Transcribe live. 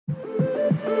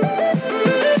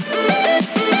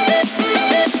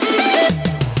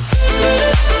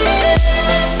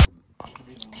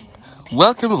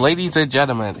Welcome, ladies and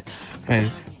gentlemen, and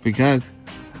because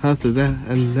after that,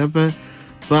 another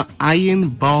Iron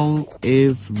Bowl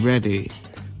is ready.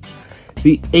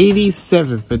 The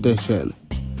 87th edition.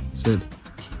 So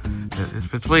it's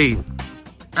between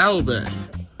Auburn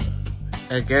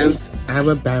against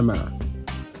Alabama.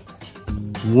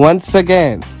 Once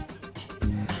again,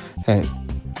 and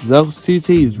those two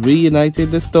teams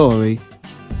reunited the story.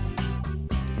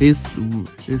 It's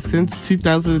since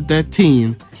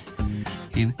 2013.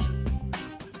 In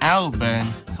Auburn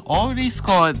already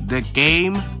scored the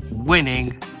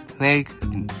game-winning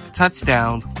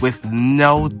touchdown with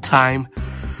no time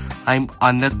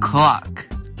on the clock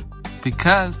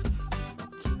because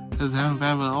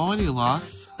Alabama already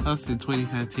lost us in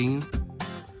 2013.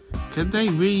 Could they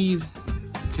read?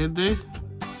 Could they?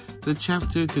 The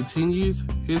chapter continues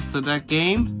for that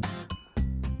game.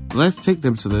 Let's take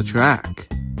them to the track.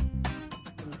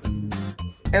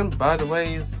 And by the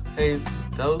way,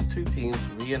 those two teams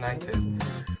reunited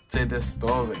to the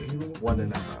story one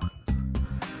another.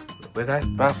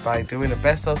 But by doing the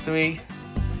best of three,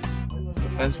 the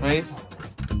first race,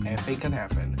 anything can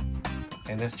happen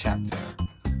in this chapter.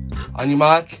 On your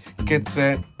mark, get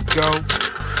set, go.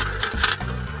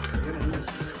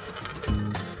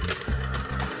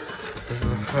 This is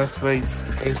the first race.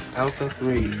 It's out of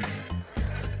three.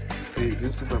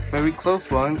 This is a very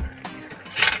close one.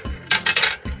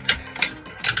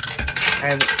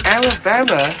 And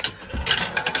Alabama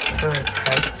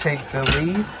has taken the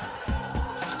lead.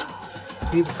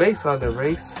 He's based on the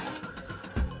race.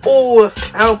 Oh,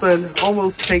 Auburn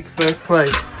almost take first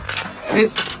place. And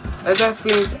that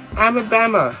means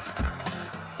Alabama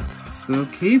still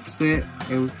keeps it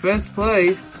in first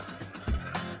place.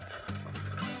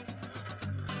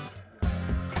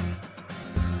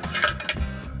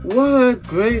 What a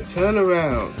great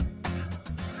turnaround.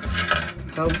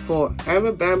 For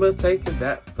Alabama taking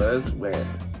that first win.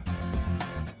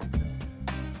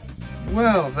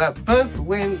 Well, that first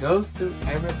win goes to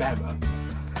Alabama.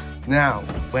 Now,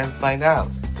 we'll find out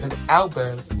that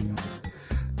Auburn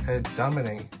had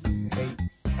dominated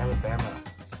Alabama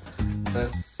the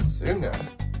sooner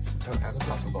as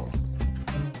possible.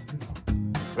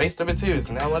 Race number 2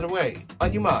 is now underway.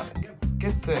 On your mark,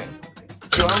 get set,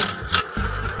 go.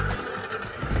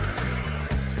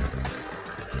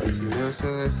 You never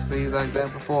seen it like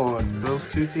that before. Those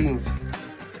two teams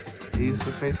used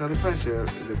to face under pressure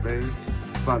in the big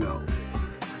funnel.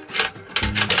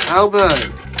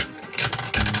 Auburn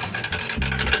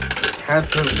has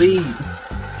the lead.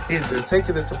 They're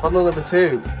taking it to funnel number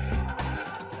 2.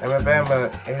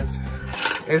 Alabama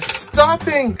is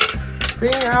stopping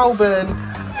being Auburn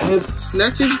and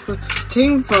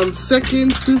came from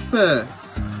second to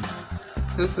first.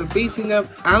 This is beating up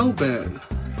Auburn.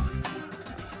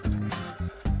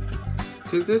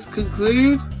 Could this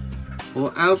conclude,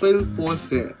 or Auburn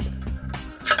force it?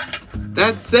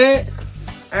 That's it.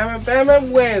 Alabama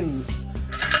wins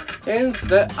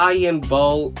the Iron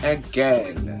Bowl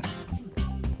again.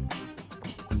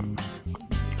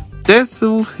 This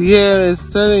year is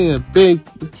setting a big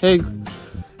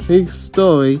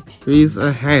story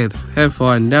ahead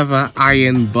for another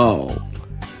Iron Bowl.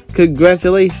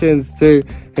 Congratulations to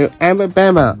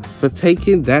Alabama for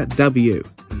taking that W.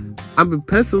 I've been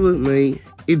personally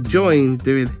enjoying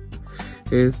doing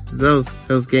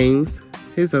those games.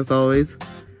 Here's as always.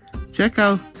 Check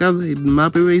out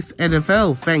Marbury's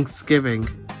NFL Thanksgiving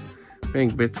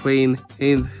between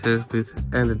and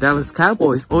the Dallas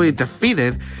Cowboys already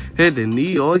defeated the New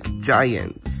York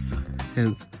Giants.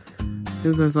 And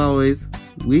here's as always,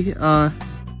 we are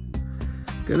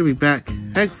gonna be back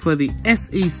for the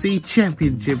SEC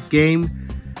championship game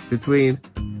between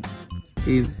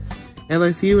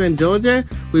LSU and Georgia.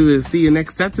 We will see you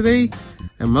next Saturday,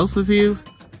 and some of you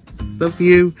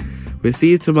will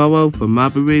see you tomorrow for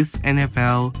Marbury's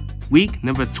NFL Week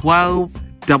number 12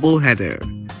 doubleheader.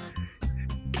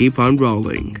 Keep on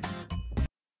rolling.